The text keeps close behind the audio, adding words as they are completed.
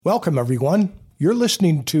Welcome, everyone. You're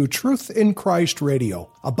listening to Truth in Christ Radio,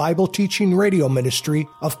 a Bible teaching radio ministry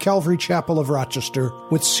of Calvary Chapel of Rochester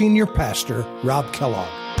with Senior Pastor Rob Kellogg.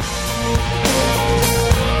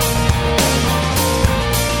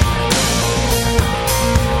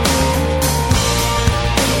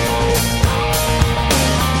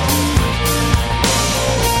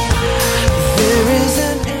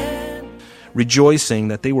 Rejoicing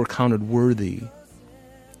that they were counted worthy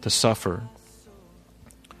to suffer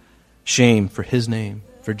shame for His name,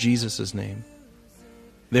 for Jesus' name.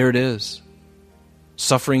 There it is.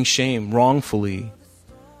 Suffering shame wrongfully.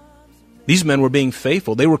 These men were being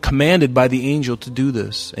faithful. They were commanded by the angel to do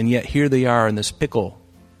this, and yet here they are in this pickle.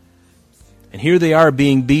 And here they are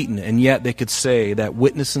being beaten, and yet they could say, that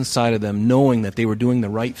witness inside of them, knowing that they were doing the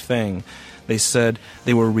right thing, they said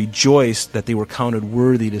they were rejoiced that they were counted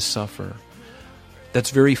worthy to suffer. That's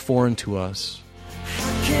very foreign to us.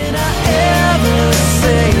 How can I ever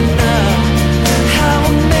say enough? How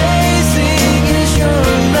amazing is your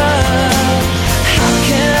love? How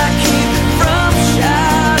can I keep from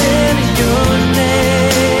shouting your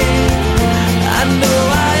name? I know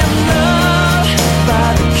I am loved by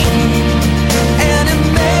the King, and it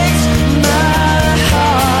makes my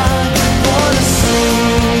heart wanna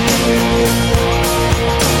sing.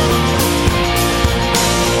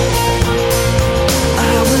 I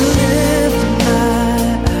will lift my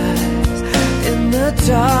eyes in the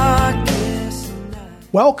darkness.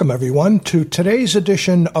 Welcome, everyone, to today's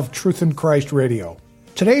edition of Truth in Christ Radio.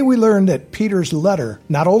 Today we learned that Peter's letter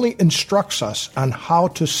not only instructs us on how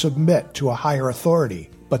to submit to a higher authority,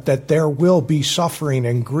 but that there will be suffering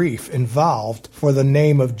and grief involved for the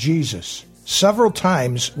name of Jesus. Several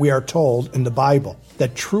times we are told in the Bible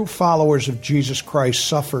that true followers of Jesus Christ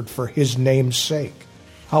suffered for His name's sake.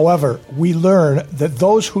 However, we learn that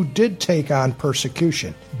those who did take on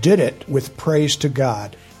persecution did it with praise to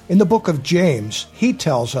God. In the book of James, he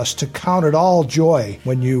tells us to count it all joy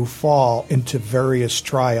when you fall into various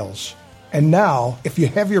trials. And now, if you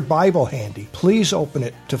have your Bible handy, please open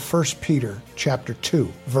it to 1 Peter chapter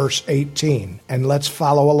 2, verse 18, and let's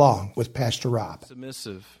follow along with Pastor Rob.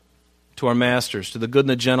 Submissive to our masters, to the good and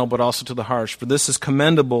the gentle, but also to the harsh. For this is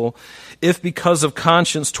commendable, if because of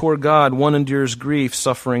conscience toward God one endures grief,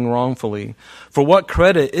 suffering wrongfully. For what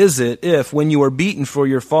credit is it if, when you are beaten for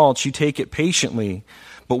your faults, you take it patiently?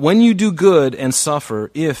 But when you do good and suffer,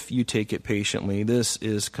 if you take it patiently, this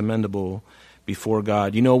is commendable before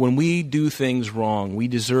God. You know, when we do things wrong, we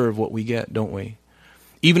deserve what we get, don't we?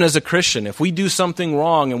 Even as a Christian, if we do something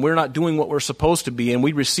wrong and we're not doing what we're supposed to be and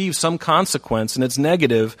we receive some consequence and it's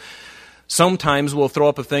negative, sometimes we'll throw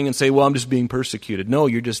up a thing and say, well, I'm just being persecuted. No,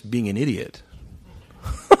 you're just being an idiot.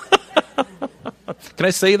 Can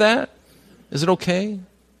I say that? Is it okay?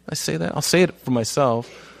 I say that? I'll say it for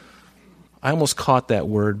myself. I almost caught that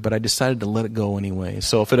word, but I decided to let it go anyway.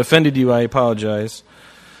 So if it offended you, I apologize.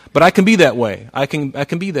 But I can be that way. I can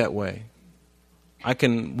be that way. I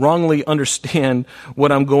can wrongly understand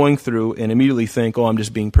what I'm going through and immediately think, oh, I'm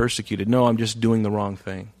just being persecuted. No, I'm just doing the wrong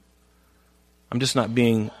thing. I'm just not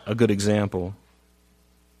being a good example.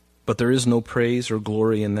 But there is no praise or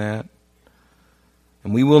glory in that.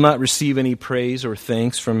 And we will not receive any praise or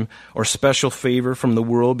thanks from or special favor from the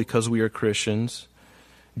world because we are Christians.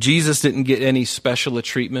 Jesus didn't get any special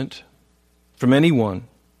treatment from anyone,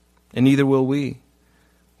 and neither will we.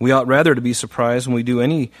 We ought rather to be surprised when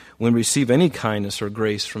we receive any kindness or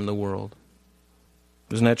grace from the world.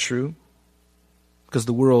 Isn't that true? Because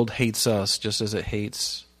the world hates us just as it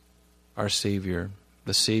hates our Savior,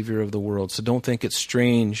 the Savior of the world. So don't think it's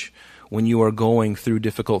strange when you are going through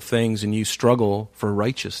difficult things and you struggle for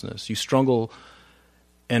righteousness. You struggle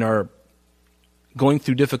and are going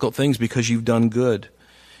through difficult things because you've done good.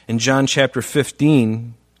 In John chapter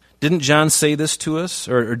 15, didn't John say this to us?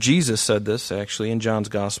 Or Jesus said this, actually, in John's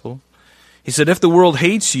gospel. He said, if the world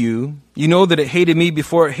hates you, you know that it hated me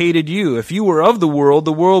before it hated you. If you were of the world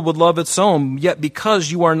would love its own. Yet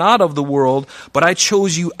because you are not of the world, but I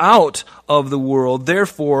chose you out of the world,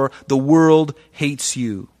 therefore the world hates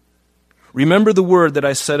you. Remember the word that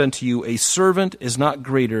I said unto you, a servant is not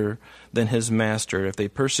greater than his master. If they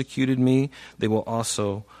persecuted me, they will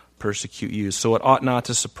also persecute you. So it ought not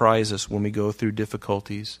to surprise us when we go through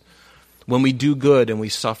difficulties, when we do good and we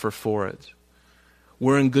suffer for it.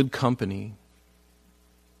 We're in good company.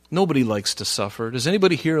 Nobody likes to suffer. Does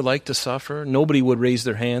anybody here like to suffer? Nobody would raise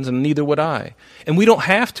their hands, and neither would I. And we don't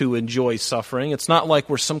have to enjoy suffering. It's not like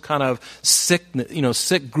we're some kind of sick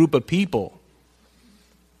group of people.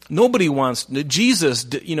 Nobody wants. Jesus,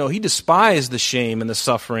 he despised the shame and the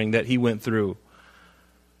suffering that he went through.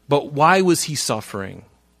 But why was he suffering?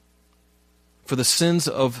 For the sins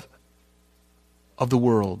of of the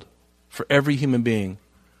world for every human being.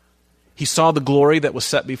 He saw the glory that was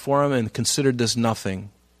set before him and considered this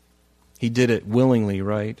nothing. He did it willingly,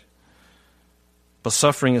 right? But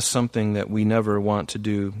suffering is something that we never want to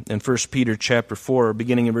do. In 1 Peter chapter 4,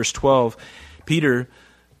 beginning in verse 12, Peter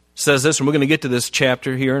says this, and we're going to get to this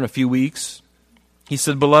chapter here in a few weeks. He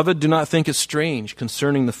said, "Beloved, do not think it strange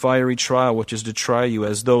concerning the fiery trial which is to try you,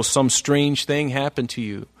 as though some strange thing happened to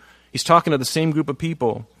you." He's talking to the same group of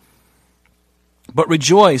people. "But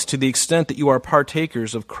rejoice to the extent that you are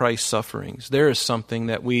partakers of Christ's sufferings." There is something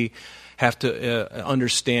that we have to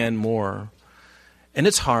understand more. And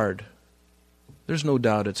it's hard. There's no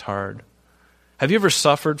doubt it's hard. Have you ever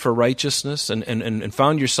suffered for righteousness and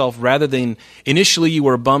found yourself, rather than initially you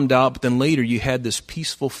were bummed out, but then later you had this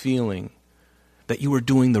peaceful feeling that you were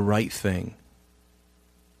doing the right thing?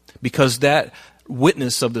 Because that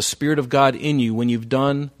witness of the Spirit of God in you, when you've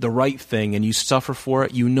done the right thing and you suffer for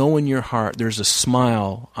it, you know in your heart there's a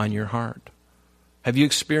smile on your heart. Have you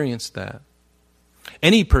experienced that?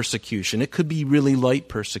 Any persecution, it could be really light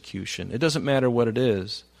persecution. It doesn't matter what it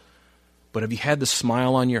is. But have you had the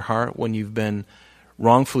smile on your heart when you've been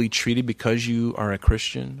wrongfully treated because you are a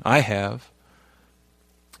Christian? I have.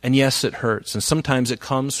 And yes, it hurts. And sometimes it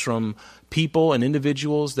comes from people and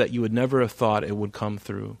individuals that you would never have thought it would come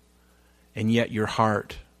through. And yet your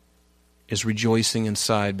heart is rejoicing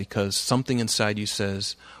inside because something inside you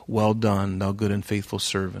says, "Well done, thou good and faithful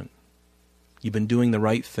servant." You've been doing the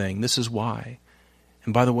right thing. This is why.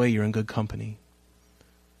 And by the way, you're in good company.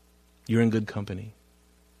 You're in good company.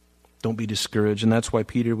 Don't be discouraged. And that's why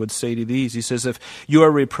Peter would say to these, he says, "If you are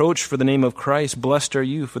reproached for the name of Christ, blessed are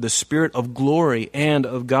you, for the Spirit of glory and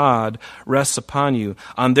of God rests upon you.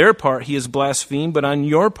 On their part he is blasphemed, but on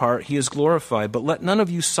your part he is glorified. But let none of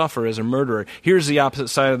you suffer as a murderer." Here's the opposite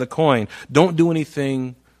side of the coin. Don't do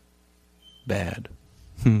anything bad.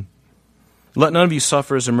 "Let none of you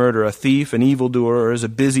suffer as a murderer, a thief, an evildoer, or as a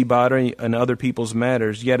busybody in other people's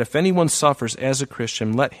matters. Yet if anyone suffers as a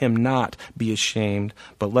Christian, let him not be ashamed,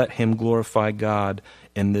 but let him glorify God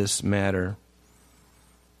in this matter."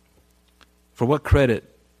 "For what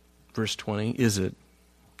credit," verse 20, "is it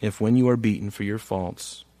if when you are beaten for your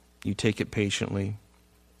faults, you take it patiently?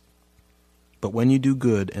 But when you do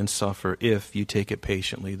good and suffer, if you take it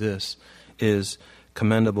patiently, this is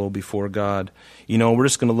commendable before God." You know, we're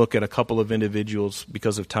just going to look at a couple of individuals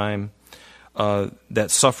because of time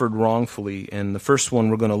that suffered wrongfully. And the first one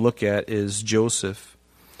we're going to look at is Joseph.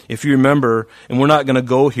 If you remember, and we're not going to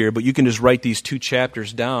go here, but you can just write these two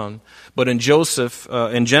chapters down. But in Genesis,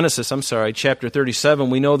 chapter 37,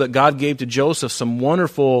 we know that God gave to Joseph some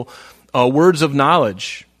wonderful words of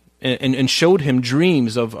knowledge and showed him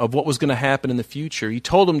dreams of what was going to happen in the future. He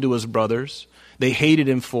told them to his brothers. They hated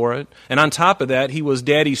him for it. And on top of that, he was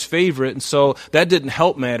daddy's favorite, and so that didn't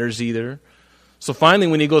help matters either. So finally,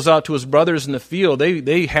 when he goes out to his brothers in the field,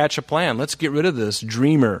 they hatch a plan. Let's get rid of this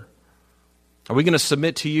dreamer. Are we going to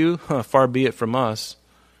submit to you? Far be it from us.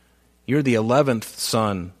 You're the 11th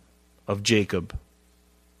son of Jacob.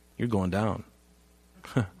 You're going down.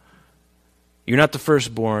 You're not the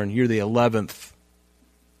firstborn. You're the 11th.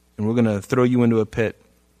 And we're going to throw you into a pit.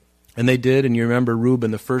 And they did, and you remember Reuben,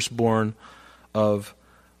 the firstborn of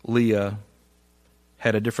Leah,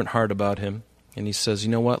 had a different heart about him. And he says, "You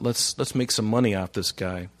know what, let's make some money off this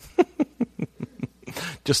guy."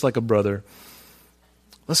 Just like a brother.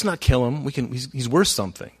 Let's not kill him. He's worth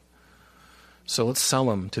something. So let's sell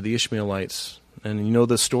him to the Ishmaelites. And you know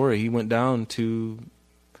the story. He went down to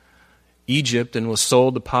Egypt and was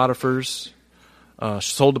sold to Potiphar,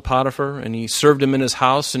 and he served him in his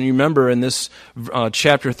house. And you remember in this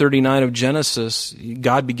chapter 39 of Genesis,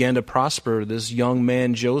 God began to prosper this young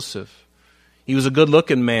man, Joseph. He was a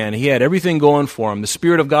good-looking man. He had everything going for him. The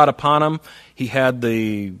Spirit of God upon him. He had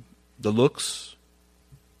the looks.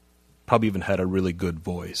 Probably even had a really good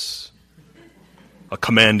voice. A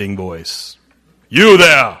commanding voice. "You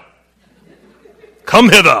there! Come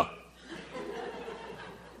hither!"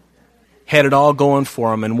 Had it all going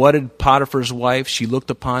for him. And what did Potiphar's wife? She looked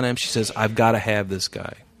upon him. She says, "I've got to have this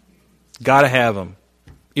guy. Got to have him.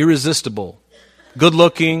 Irresistible.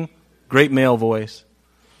 Good-looking. Great male voice.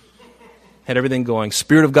 Had everything going.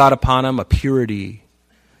 Spirit of God upon him. A purity.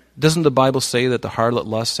 Doesn't the Bible say that the harlot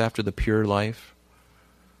lusts after the pure life?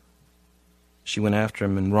 She went after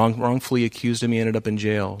him and wrongfully accused him. He ended up in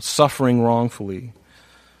jail. Suffering wrongfully.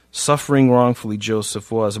 Suffering wrongfully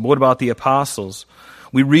Joseph was. And what about the apostles?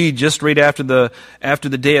 We read just right after the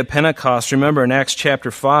day of Pentecost. Remember in Acts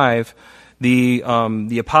chapter 5, the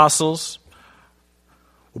apostles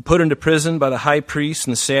were put into prison by the high priests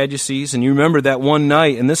and the Sadducees. And you remember that one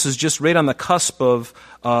night, and this is just right on the cusp of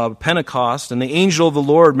Pentecost, and the angel of the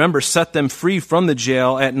Lord, remember, set them free from the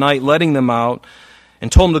jail at night, letting them out,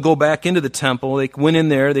 and told them to go back into the temple. They went in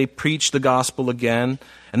there, they preached the gospel again,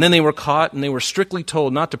 and then they were caught, and they were strictly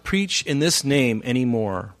told not to preach in this name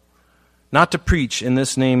anymore. Not to preach in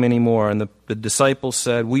this name anymore. And the disciples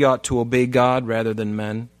said, we ought to obey God rather than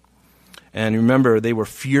men. And remember, they were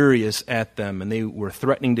furious at them, and they were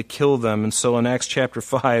threatening to kill them. And so in Acts chapter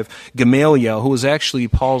 5, Gamaliel, who was actually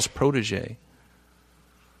Paul's protege,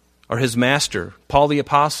 or his master, Paul the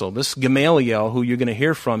Apostle, this Gamaliel, who you're going to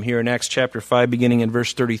hear from here in Acts chapter 5, beginning in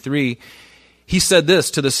verse 33, he said this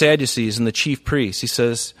to the Sadducees and the chief priests. He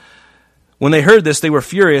says, when they heard this, they were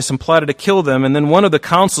furious and plotted to kill them. And then one of the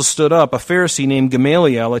council stood up, a Pharisee named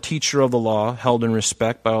Gamaliel, a teacher of the law, held in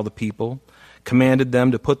respect by all the people, commanded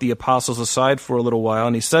them to put the apostles aside for a little while.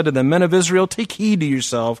 And he said to them, men of Israel, take heed to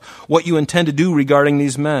yourself what you intend to do regarding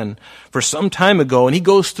these men. For some time ago, and he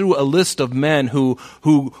goes through a list of men who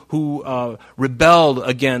rebelled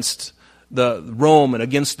against the Rome and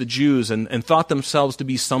against the Jews and thought themselves to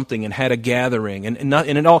be something and had a gathering. And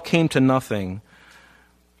it all came to nothing.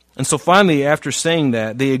 And so finally, after saying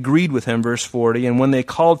that, they agreed with him, verse 40. And when they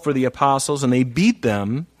called for the apostles and they beat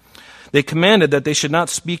them, they commanded that they should not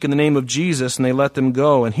speak in the name of Jesus, and they let them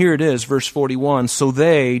go. And here it is, verse 41. So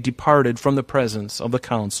they departed from the presence of the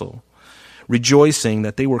council, rejoicing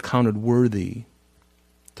that they were counted worthy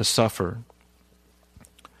to suffer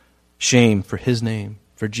shame for his name,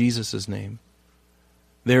 for Jesus' name.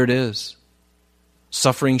 There it is.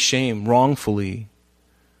 Suffering shame wrongfully.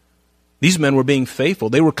 These men were being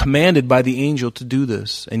faithful. They were commanded by the angel to do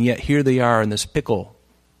this, and yet here they are in this pickle.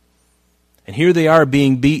 And here they are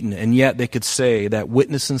being beaten, and yet they could say, that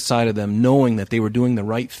witness inside of them, knowing that they were doing the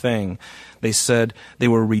right thing, they said they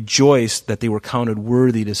were rejoiced that they were counted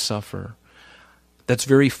worthy to suffer. That's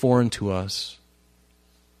very foreign to us,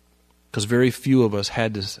 because very few of us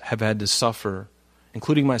have had to suffer,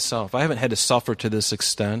 including myself. I haven't had to suffer to this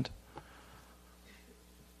extent.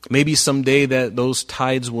 Maybe someday that those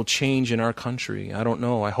tides will change in our country. I don't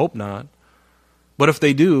know. I hope not. But if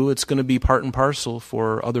they do, it's going to be part and parcel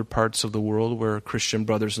for other parts of the world where Christian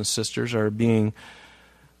brothers and sisters are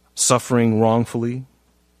suffering wrongfully.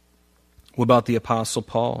 What about the Apostle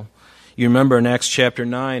Paul? You remember in Acts chapter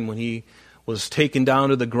 9 when he was taken down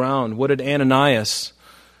to the ground. What did Ananias,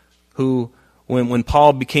 when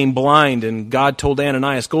Paul became blind and God told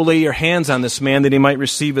Ananias, go lay your hands on this man that he might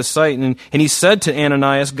receive his sight. And he said to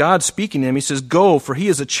Ananias, God speaking to him, he says, go, for he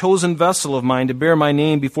is a chosen vessel of mine to bear my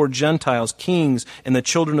name before Gentiles, kings, and the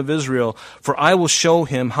children of Israel. For I will show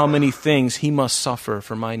him how many things he must suffer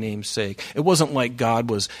for my name's sake. It wasn't like God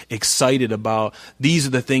was excited about, these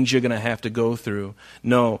are the things you're going to have to go through.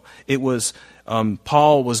 No, it was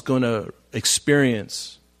Paul was going to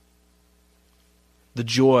experience the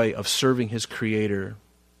joy of serving his Creator.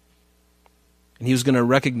 And he was going to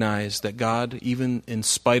recognize that God, even in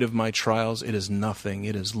spite of my trials, it is nothing.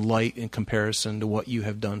 It is light in comparison to what you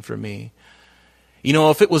have done for me. You know,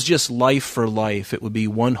 if it was just life for life, it would be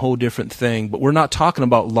one whole different thing. But we're not talking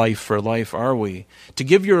about life for life, are we? To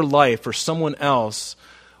give your life for someone else,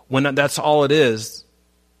 when that's all it is,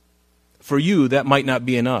 for you, that might not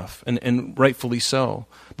be enough, and rightfully so.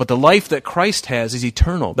 But the life that Christ has is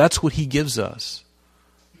eternal. That's what he gives us.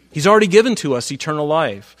 He's already given to us eternal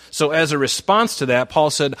life. So as a response to that, Paul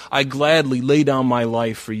said, I gladly lay down my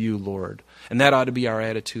life for you, Lord. And that ought to be our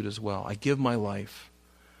attitude as well. I give my life.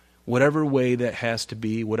 Whatever way that has to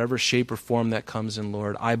be, whatever shape or form that comes in,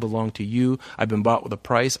 Lord, I belong to you. I've been bought with a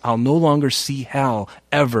price. I'll no longer see hell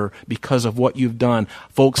ever because of what you've done.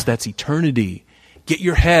 Folks, that's eternity. Get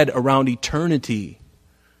your head around eternity.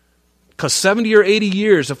 Because 70 or 80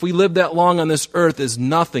 years, if we live that long on this earth, is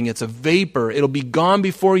nothing. It's a vapor. It'll be gone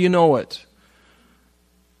before you know it.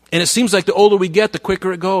 And it seems like the older we get, the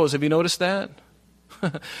quicker it goes. Have you noticed that?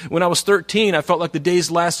 When I was 13, I felt like the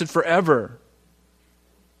days lasted forever.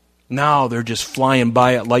 Now they're just flying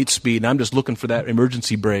by at light speed, and I'm just looking for that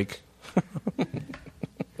emergency brake.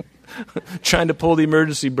 Trying to pull the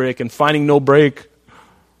emergency brake and finding no brake.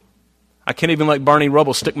 I can't even, like Barney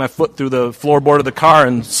Rubble, stick my foot through the floorboard of the car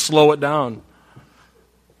and slow it down.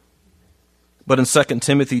 But in 2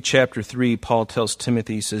 Timothy chapter 3, Paul tells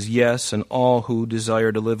Timothy, he says, yes, and all who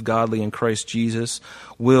desire to live godly in Christ Jesus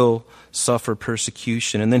will suffer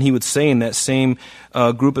persecution. And then he would say in that same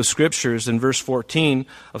group of scriptures in verse 14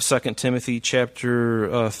 of 2 Timothy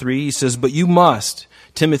chapter 3, he says, but you must,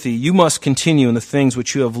 Timothy, you must continue in the things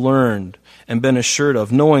which you have learned and been assured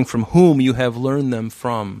of, knowing from whom you have learned them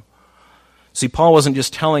from. See, Paul wasn't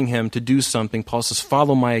just telling him to do something. Paul says,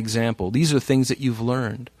 follow my example. These are things that you've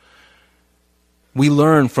learned. We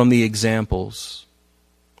learn from the examples.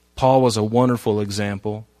 Paul was a wonderful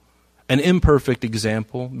example, an imperfect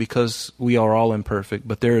example, because we are all imperfect,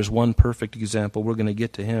 but there is one perfect example. We're going to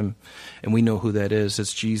get to him, and we know who that is.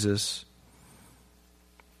 It's Jesus.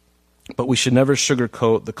 But we should never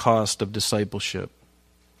sugarcoat the cost of discipleship.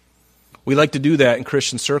 We like to do that in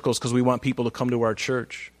Christian circles because we want people to come to our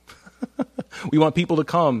church. We want people to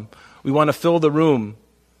come. We want to fill the room.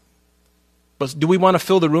 But do we want to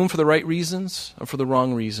fill the room for the right reasons or for the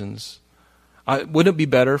wrong reasons? Wouldn't it be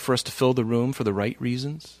better for us to fill the room for the right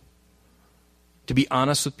reasons? To be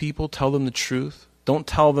honest with people, tell them the truth. Don't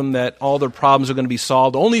tell them that all their problems are going to be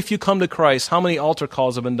solved. Only if you come to Christ. How many altar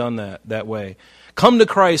calls have been done that way? Come to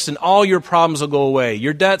Christ and all your problems will go away.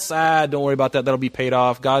 Your debts, don't worry about that. That'll be paid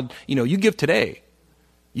off. God, you give today.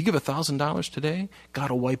 You give $1,000 today,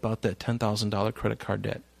 God will wipe out that $10,000 credit card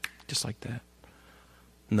debt. Just like that.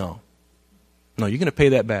 No, you're going to pay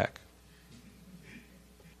that back.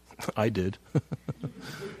 I did.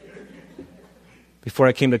 Before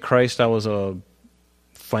I came to Christ, I was a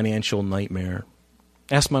financial nightmare.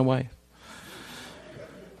 Ask my wife.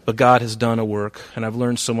 But God has done a work, and I've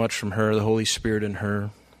learned so much from her, the Holy Spirit in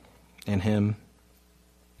her and him.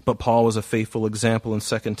 But Paul was a faithful example in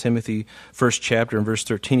 2 Timothy, 1st chapter, and verse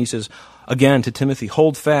 13. He says, again to Timothy,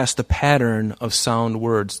 hold fast the pattern of sound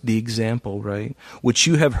words, the example, right, which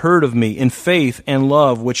you have heard of me in faith and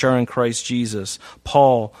love which are in Christ Jesus.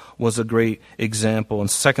 Paul was a great example. In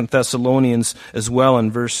 2 Thessalonians as well,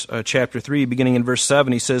 in chapter 3, beginning in verse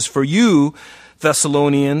 7, he says, for you,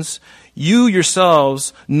 Thessalonians, you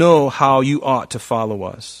yourselves know how you ought to follow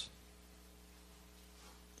us.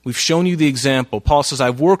 We've shown you the example. Paul says,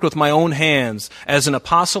 I've worked with my own hands. As an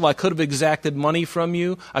apostle, I could have exacted money from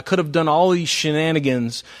you. I could have done all these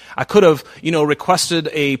shenanigans. I could have, requested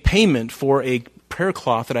a payment for a prayer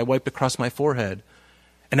cloth that I wiped across my forehead.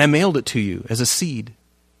 And I mailed it to you as a seed.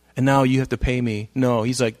 And now you have to pay me. No,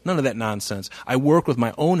 he's like, none of that nonsense. I work with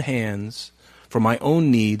my own hands for my own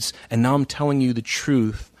needs, and now I'm telling you the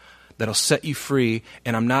truth that'll set you free,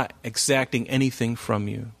 and I'm not exacting anything from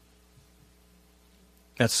you.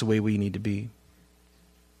 That's the way we need to be.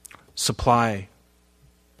 Supply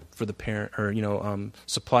for the parent, or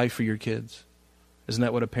supply for your kids. Isn't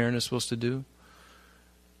that what a parent is supposed to do?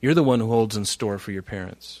 You're the one who holds in store for your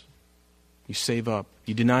parents. You save up.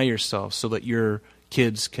 You deny yourself so that your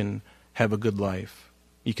kids can have a good life.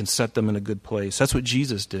 You can set them in a good place. That's what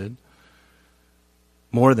Jesus did.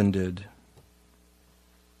 More than did.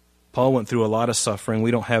 Paul went through a lot of suffering.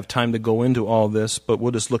 We don't have time to go into all this, but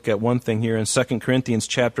we'll just look at one thing here. In 2 Corinthians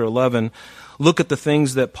chapter 11, look at the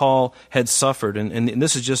things that Paul had suffered. And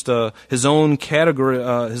this is just his own category,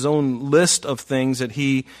 his own list of things that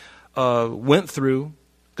he went through.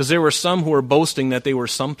 Because there were some who were boasting that they were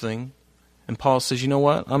something. And Paul says, you know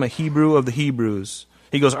what? I'm a Hebrew of the Hebrews.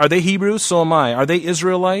 He goes, are they Hebrews? So am I. Are they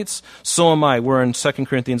Israelites? So am I. We're in 2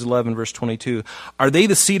 Corinthians 11, verse 22. Are they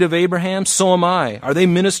the seed of Abraham? So am I. Are they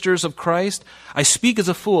ministers of Christ? I speak as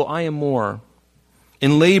a fool. I am more.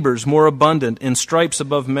 In labors more abundant, in stripes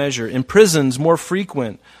above measure, in prisons more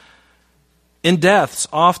frequent, in deaths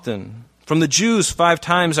often. From the Jews 5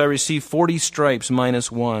 times I received 40 stripes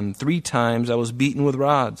minus 1. 3 times I was beaten with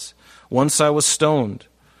rods. Once I was stoned.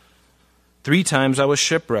 3 times I was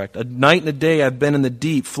shipwrecked. A night and a day I've been in the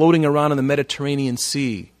deep, floating around in the Mediterranean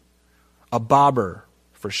Sea. A bobber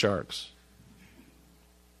for sharks.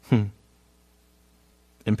 In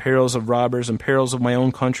perils of robbers, in perils of my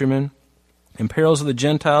own countrymen, in perils of the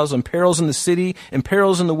Gentiles, in perils in the city, in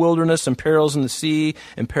perils in the wilderness, in perils in the sea,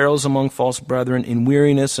 in perils among false brethren, in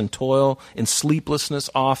weariness and toil, in sleeplessness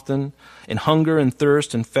often, in hunger and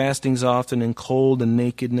thirst, in fastings often, in cold and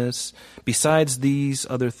nakedness. Besides these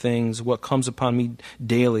other things, what comes upon me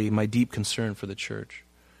daily, my deep concern for the church.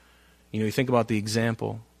 You think about the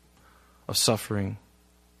example of suffering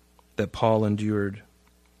that Paul endured.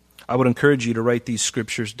 I would encourage you to write these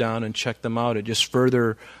scriptures down and check them out. It just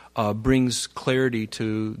further brings clarity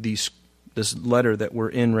to this letter that we're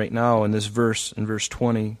in right now, in this verse, in verse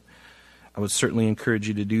 20. I would certainly encourage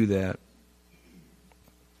you to do that.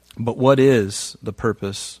 But what is the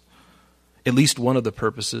purpose, at least one of the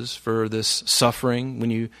purposes for this suffering,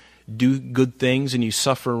 when you do good things and you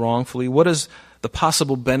suffer wrongfully? What is the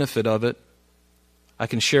possible benefit of it? I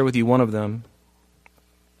can share with you one of them,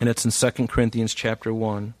 and it's in 2 Corinthians chapter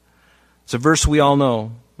 1. It's a verse we all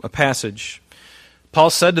know, a passage. Paul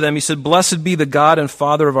said to them, he said, blessed be the God and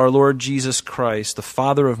Father of our Lord Jesus Christ, the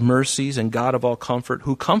Father of mercies and God of all comfort,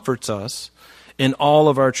 who comforts us in all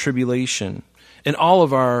of our tribulation, in all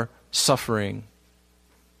of our suffering,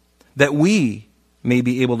 that we may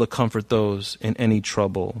be able to comfort those in any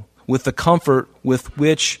trouble, with the comfort with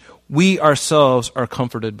which we ourselves are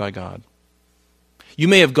comforted by God. You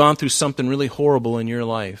may have gone through something really horrible in your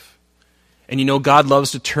life. And you know God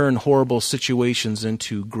loves to turn horrible situations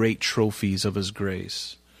into great trophies of His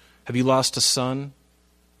grace. Have you lost a son?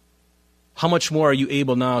 How much more are you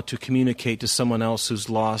able now to communicate to someone else who's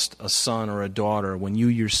lost a son or a daughter when you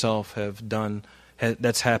yourself have done,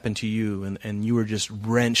 that's happened to you, and you were just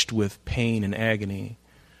wrenched with pain and agony?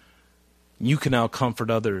 You can now comfort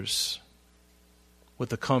others with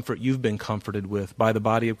the comfort you've been comforted with by the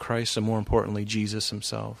body of Christ, and more importantly, Jesus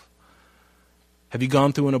Himself. Have you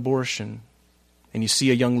gone through an abortion and you see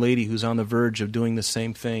a young lady who's on the verge of doing the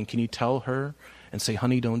same thing? Can you tell her and say,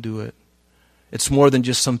 honey, don't do it? It's more than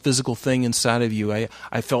just some physical thing inside of you.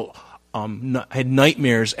 I felt, I had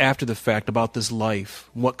nightmares after the fact about this life,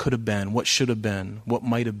 what could have been, what should have been, what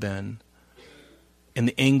might have been. And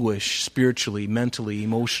the anguish spiritually, mentally,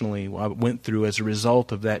 emotionally I went through as a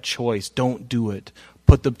result of that choice. Don't do it.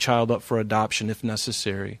 Put the child up for adoption if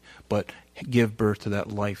necessary, but give birth to that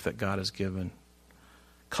life that God has given.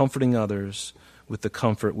 Comforting others with the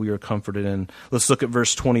comfort we are comforted in. Let's look at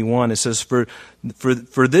verse 21. It says,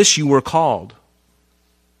 For this you were called,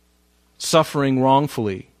 suffering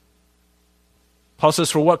wrongfully. Paul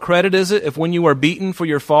says, for what credit is it if when you are beaten for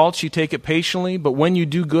your faults you take it patiently, but when you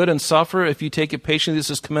do good and suffer, if you take it patiently,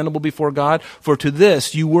 this is commendable before God? For to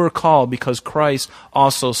this you were called, because Christ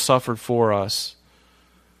also suffered for us,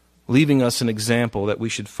 leaving us an example that we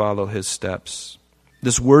should follow His steps.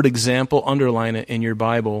 This word example, underline it in your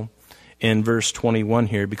Bible in verse 21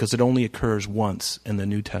 here, because it only occurs once in the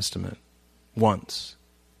New Testament. Once.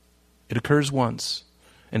 It occurs once.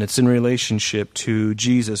 And it's in relationship to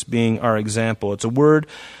Jesus being our example. It's a word,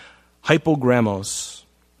 hypogrammos,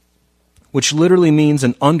 which literally means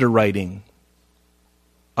an underwriting,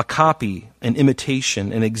 a copy, an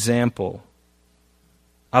imitation, an example.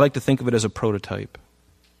 I like to think of it as a prototype.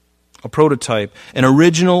 A prototype, an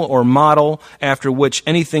original or model after which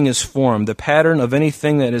anything is formed. The pattern of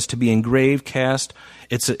anything that is to be engraved, cast,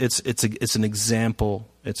 it's an example.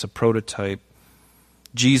 It's a prototype.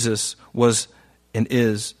 Jesus was and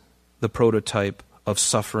is the prototype of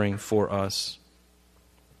suffering for us.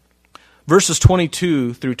 Verses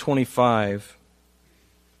 22 through 25,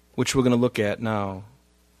 which we're going to look at now,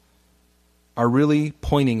 are really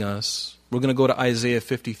pointing us. We're going to go to Isaiah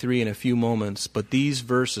 53 in a few moments, but these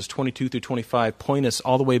verses, 22 through 25, point us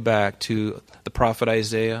all the way back to the prophet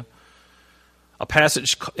Isaiah, a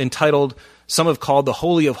passage entitled, some have called the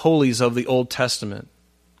Holy of Holies of the Old Testament,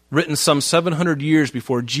 written some 700 years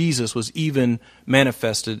before Jesus was even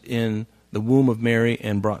manifested in the womb of Mary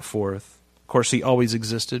and brought forth. Of course, He always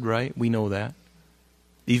existed, right? We know that.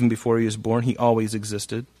 Even before He was born, He always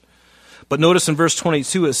existed. But notice in verse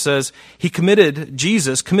 22 it says,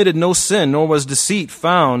 Jesus committed no sin, nor was deceit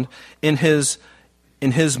found in his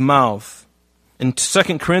mouth. In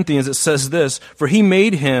 2 Corinthians it says this, for He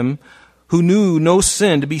made Him who knew no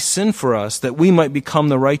sin to be sin for us, that we might become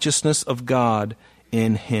the righteousness of God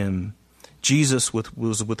in Him. Jesus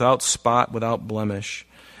was without spot, without blemish.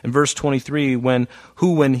 In verse 23, when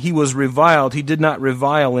He was reviled, He did not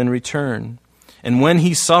revile in return. And when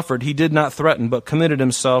He suffered, He did not threaten, but committed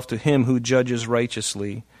Himself to Him who judges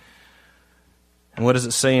righteously. And what does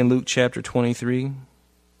it say in Luke chapter 23?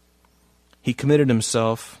 He committed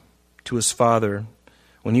Himself to His Father.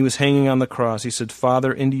 When He was hanging on the cross, He said,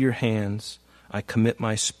 Father, into your hands I commit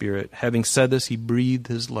my spirit. Having said this, He breathed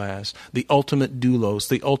His last. The ultimate doulos,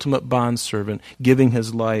 the ultimate bondservant, giving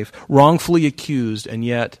His life, wrongfully accused, and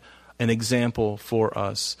yet an example for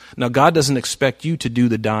us. Now, God doesn't expect you to do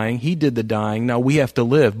the dying. He did the dying. Now, we have to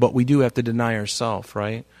live, but we do have to deny ourselves,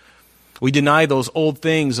 right? We deny those old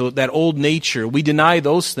things, that old nature. We deny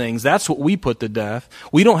those things. That's what we put to death.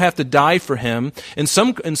 We don't have to die for Him. In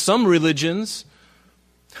some religions,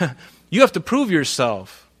 you have to prove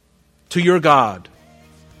yourself to your God.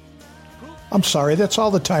 I'm sorry, that's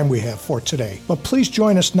all the time we have for today. But please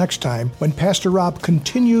join us next time when Pastor Rob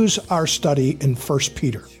continues our study in 1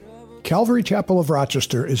 Peter. Calvary Chapel of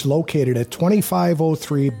Rochester is located at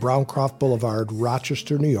 2503 Browncroft Boulevard,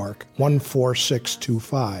 Rochester, New York,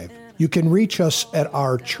 14625. You can reach us at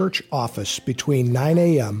our church office between 9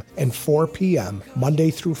 a.m. and 4 p.m. Monday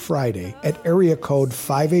through Friday at area code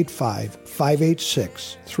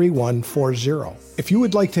 585-586-3140. If you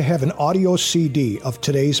would like to have an audio CD of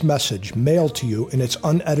today's message mailed to you in its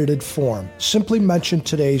unedited form, simply mention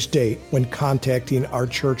today's date when contacting our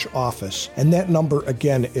church office. And that number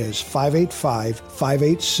again is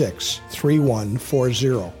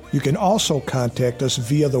 585-586-3140. You can also contact us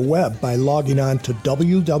via the web by logging on to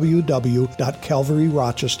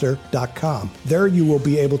www.calvaryrochester.com. There you will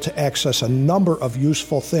be able to access a number of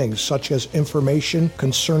useful things such as information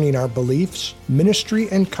concerning our beliefs, ministry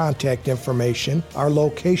and contact information, our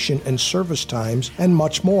location and service times, and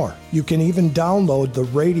much more. You can even download the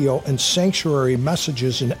radio and sanctuary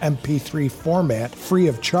messages in MP3 format free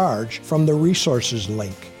of charge from the resources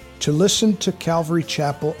link. To listen to Calvary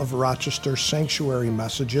Chapel of Rochester Sanctuary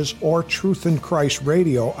messages or Truth in Christ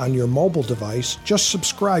Radio on your mobile device, just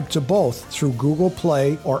subscribe to both through Google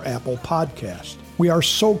Play or Apple Podcast. We are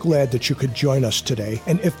so glad that you could join us today,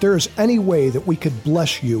 and if there is any way that we could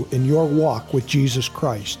bless you in your walk with Jesus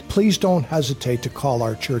Christ, please don't hesitate to call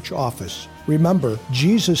our church office. Remember,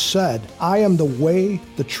 Jesus said, "I am the way,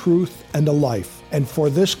 the truth, and the life, and for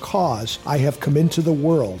this cause I have come into the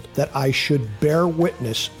world, that I should bear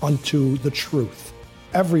witness unto the truth.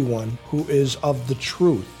 Everyone who is of the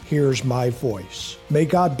truth hears my voice." May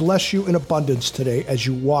God bless you in abundance today as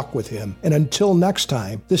you walk with Him. And until next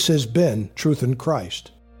time, this has been Truth in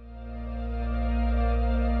Christ.